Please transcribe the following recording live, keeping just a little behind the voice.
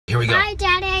Here we go. Bye,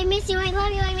 Daddy. I miss you. I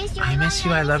love you. I miss you. I miss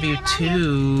you. I love you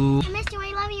too. I miss you.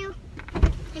 I love you.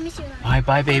 I miss you. Bye,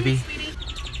 bye, baby.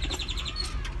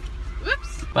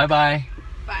 Whoops. Bye, bye.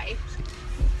 Bye.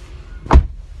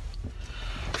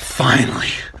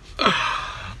 Finally,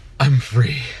 I'm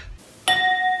free.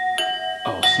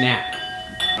 Oh, snap.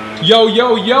 Yo,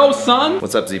 yo, yo, son!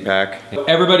 What's up, Z-Pack?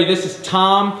 Everybody, this is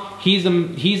Tom. He's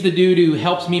the dude who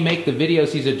helps me make the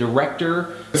videos. He's a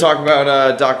director. We're talking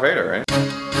about Doc Vader, right?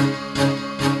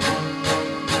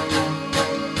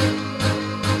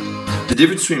 The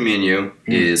difference between me and you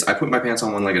is I put my pants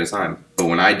on one leg at a time, but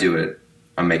when I do it,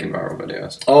 I'm making viral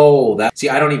videos. Oh, see,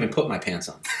 I don't even put my pants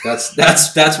on. That's where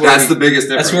that's the biggest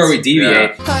difference. That's where we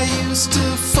deviate. Yeah. I used to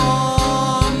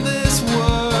form this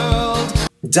world.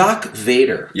 Doc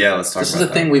Vader. Yeah, let's talk about This is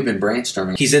the thing we've been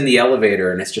brainstorming. He's in the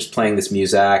elevator and it's just playing this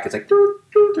music. It's like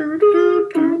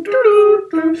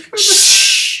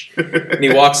shh. And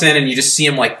he walks in and you just see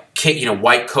him like, you know,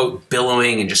 white coat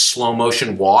billowing and just slow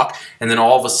motion walk, and then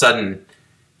all of a sudden,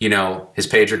 you know, his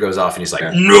pager goes off and he's like,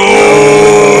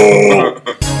 no!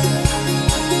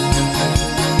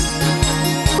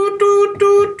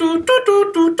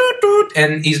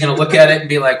 And he's gonna look at it and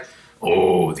be like,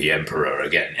 oh, the Emperor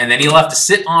again. And then he'll have to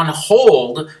sit on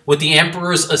hold with the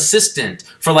Emperor's assistant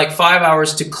for like 5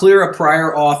 hours to clear a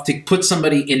prior auth to put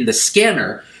somebody in the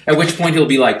scanner, at which point he'll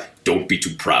be like, don't be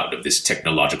too proud of this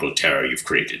technological terror you've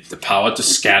created. The power to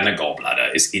scan a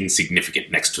gallbladder is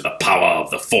insignificant next to the power of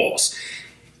the Force.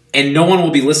 And no one will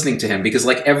be listening to him because,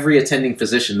 like every attending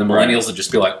physician, the millennials will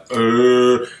just be like,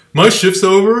 my shift's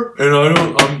over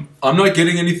and I'm not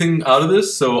getting anything out of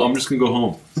this, so I'm just gonna go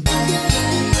home.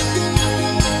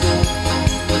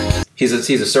 He's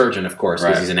a surgeon, of course,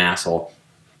 because he's an asshole.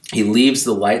 He leaves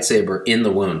the lightsaber in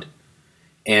the wound.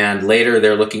 And later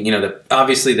they're looking, you know,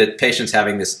 obviously the patient's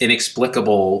having this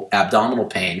inexplicable abdominal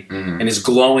pain and is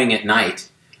glowing at night.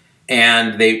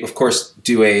 And they, of course,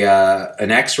 do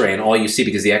an X-ray, and all you see,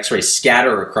 because the X-rays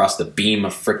scatter across the beam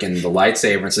of frickin' the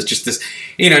lightsaber, and so it's just this,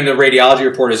 you know, and the radiology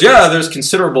report is, yeah, there's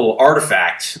considerable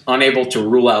artifact, unable to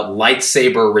rule out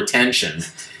lightsaber retention.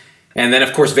 And then,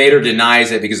 of course, Vader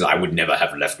denies it because I would never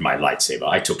have left my lightsaber.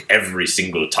 I took every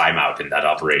single time out in that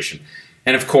operation.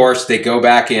 And of course, they go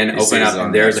back in, open up,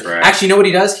 and there's... Actually, you know what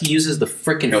he does? He uses the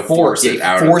frickin' force. He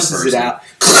forces it out.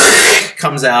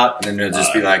 Comes out. And then it'll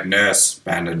just be like, nurse,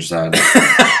 bandage that.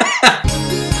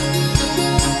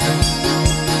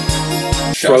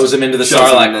 Throws him into the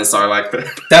Sarlacc.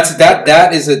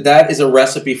 That is a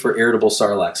recipe for irritable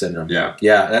Sarlacc syndrome. Yeah.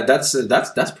 Yeah, that's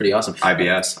pretty awesome.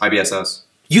 IBSS.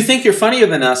 You think you're funnier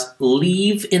than us?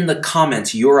 Leave in the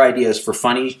comments your ideas for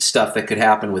funny stuff that could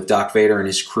happen with Doc Vader and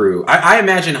his crew. I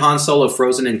imagine Han Solo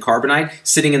frozen in carbonite,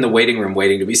 sitting in the waiting room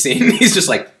waiting to be seen. He's just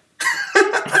like... For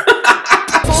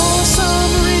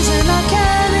some reason I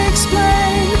can't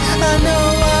explain, I know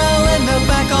I'll end up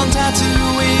back on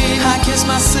Tatooine. I kissed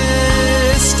my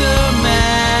sister,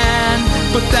 man,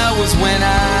 but that was when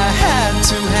I had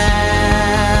two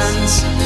hands.